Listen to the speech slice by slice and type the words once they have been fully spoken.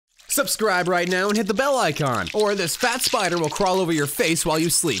Subscribe right now and hit the bell icon, or this fat spider will crawl over your face while you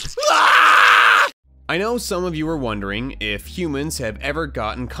sleep. I know some of you are wondering if humans have ever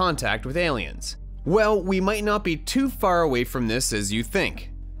gotten contact with aliens. Well, we might not be too far away from this as you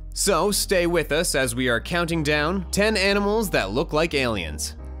think. So stay with us as we are counting down 10 animals that look like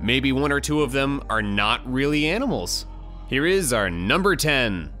aliens. Maybe one or two of them are not really animals. Here is our number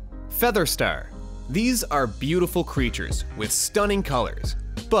 10, feather star. These are beautiful creatures with stunning colors,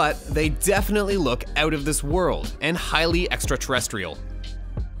 but they definitely look out of this world and highly extraterrestrial.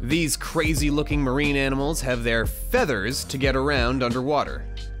 These crazy-looking marine animals have their feathers to get around underwater.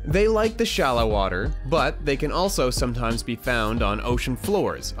 They like the shallow water, but they can also sometimes be found on ocean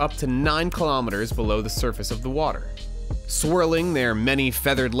floors up to 9 kilometers below the surface of the water. Swirling their many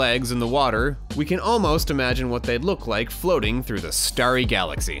feathered legs in the water, we can almost imagine what they'd look like floating through the starry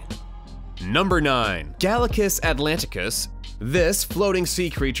galaxy. Number 9, Gallicus atlanticus. This floating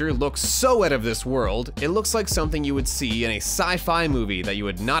sea creature looks so out of this world, it looks like something you would see in a sci-fi movie that you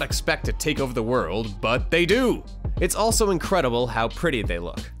would not expect to take over the world, but they do! It's also incredible how pretty they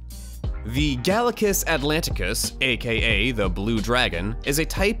look. The Gallicus atlanticus, aka the blue dragon, is a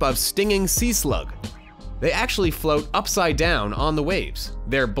type of stinging sea slug. They actually float upside down on the waves.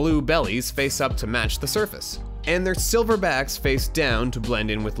 Their blue bellies face up to match the surface, and their silver backs face down to blend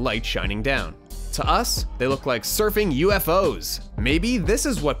in with light shining down. To us, they look like surfing UFOs. Maybe this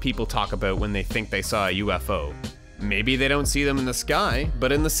is what people talk about when they think they saw a UFO. Maybe they don't see them in the sky,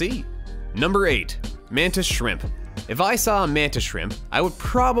 but in the sea. Number 8, mantis shrimp. If I saw a mantis shrimp, I would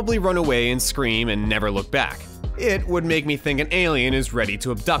probably run away and scream and never look back. It would make me think an alien is ready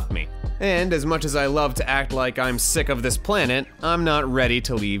to abduct me. And as much as I love to act like I'm sick of this planet, I'm not ready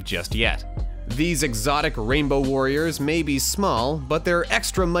to leave just yet. These exotic rainbow warriors may be small, but they're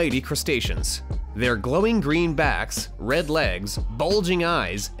extra mighty crustaceans. Their glowing green backs, red legs, bulging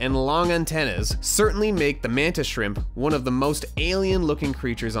eyes, and long antennas certainly make the mantis shrimp one of the most alien-looking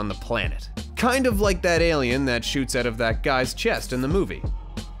creatures on the planet. Kind of like that alien that shoots out of that guy's chest in the movie.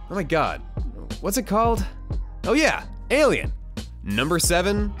 Oh my god, what's it called? Oh yeah, Alien! Number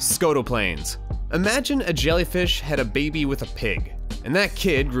 7, scotoplanes. Imagine a jellyfish had a baby with a pig, and that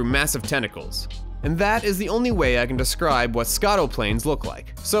kid grew massive tentacles. And that is the only way I can describe what scotoplanes look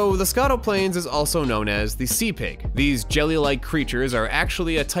like. So the scotoplanes is also known as the sea pig. These jelly-like creatures are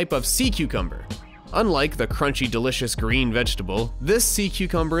actually a type of sea cucumber. Unlike the crunchy, delicious green vegetable, this sea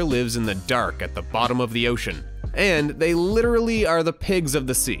cucumber lives in the dark at the bottom of the ocean. And they literally are the pigs of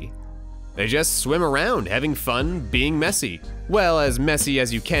the sea. They just swim around, having fun, being messy. Well, as messy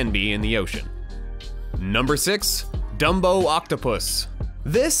as you can be in the ocean. Number 6, Dumbo octopus.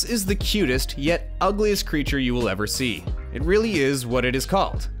 This is the cutest yet ugliest creature you will ever see. It really is what it is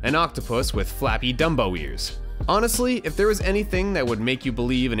called, an octopus with flappy Dumbo ears. Honestly, if there was anything that would make you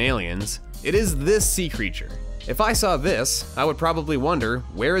believe in aliens, it is this sea creature. If I saw this, I would probably wonder,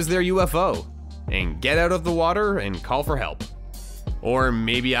 where is their UFO? And get out of the water and call for help. Or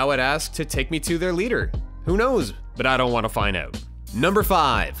maybe I would ask to take me to their leader. Who knows, but I don't want to find out. Number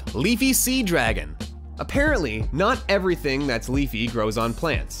 5, leafy sea dragon. Apparently, not everything that's leafy grows on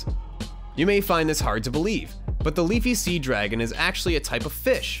plants. You may find this hard to believe, but the leafy sea dragon is actually a type of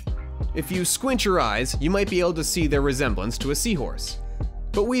fish. If you squint your eyes, you might be able to see their resemblance to a seahorse.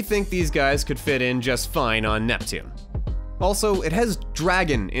 But we think these guys could fit in just fine on Neptune. Also, it has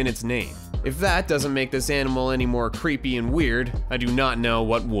dragon in its name. If that doesn't make this animal any more creepy and weird, I do not know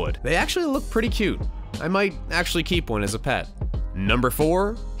what would. They actually look pretty cute. I might actually keep one as a pet. Number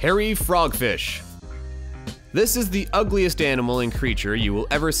 4, hairy frogfish. This is the ugliest animal and creature you will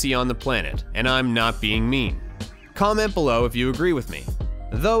ever see on the planet, and I'm not being mean. Comment below if you agree with me.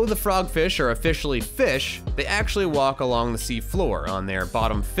 Though the frogfish are officially fish, they actually walk along the sea floor on their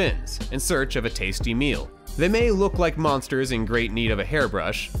bottom fins in search of a tasty meal. They may look like monsters in great need of a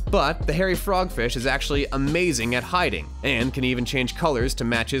hairbrush, but the hairy frogfish is actually amazing at hiding, and can even change colors to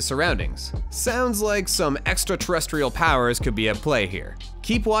match his surroundings. Sounds like some extraterrestrial powers could be at play here.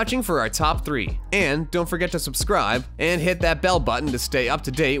 Keep watching for our top 3, and don't forget to subscribe and hit that bell button to stay up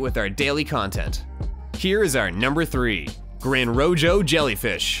to date with our daily content. Here is our number 3. Gran Rojo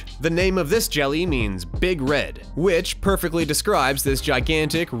jellyfish. The name of this jelly means big red, which perfectly describes this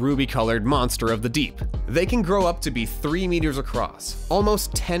gigantic ruby-colored monster of the deep. They can grow up to be 3 meters across,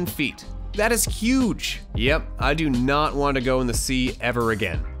 almost 10 feet. That is huge! Yep, I do not want to go in the sea ever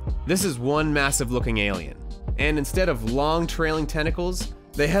again. This is one massive looking alien, and instead of long trailing tentacles,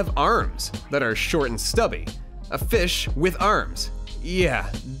 they have arms that are short and stubby. A fish with arms. Yeah,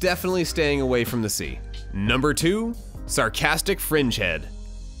 definitely staying away from the sea. Number 2, sarcastic fringe head.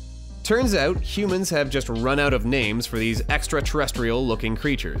 Turns out, humans have just run out of names for these extraterrestrial-looking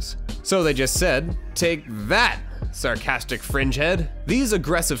creatures. So they just said, "Take that, sarcastic fringehead." These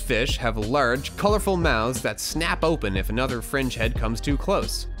aggressive fish have large, colorful mouths that snap open if another fringehead comes too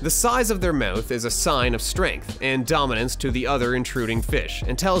close. The size of their mouth is a sign of strength and dominance to the other intruding fish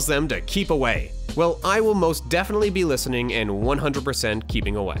and tells them to keep away. Well, I will most definitely be listening and 100%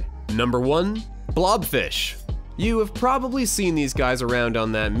 keeping away. Number 1. Blobfish. You have probably seen these guys around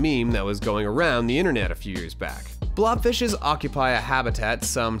on that meme that was going around the internet a few years back. Blobfishes occupy a habitat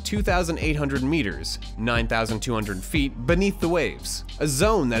some 2,800 meters, 9,200 feet beneath the waves, a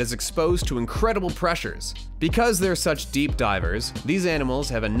zone that is exposed to incredible pressures. Because they're such deep divers, these animals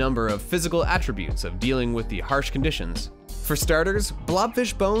have a number of physical attributes of dealing with the harsh conditions. For starters,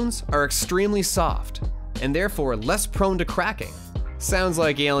 blobfish bones are extremely soft, and therefore less prone to cracking. Sounds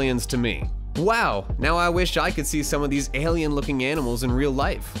like aliens to me. Wow, now I wish I could see some of these alien-looking animals in real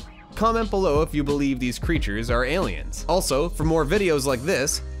life. Comment below if you believe these creatures are aliens. Also, for more videos like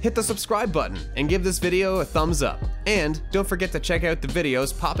this, hit the subscribe button and give this video a thumbs up. And don't forget to check out the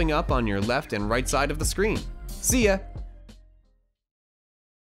videos popping up on your left and right side of the screen. See ya!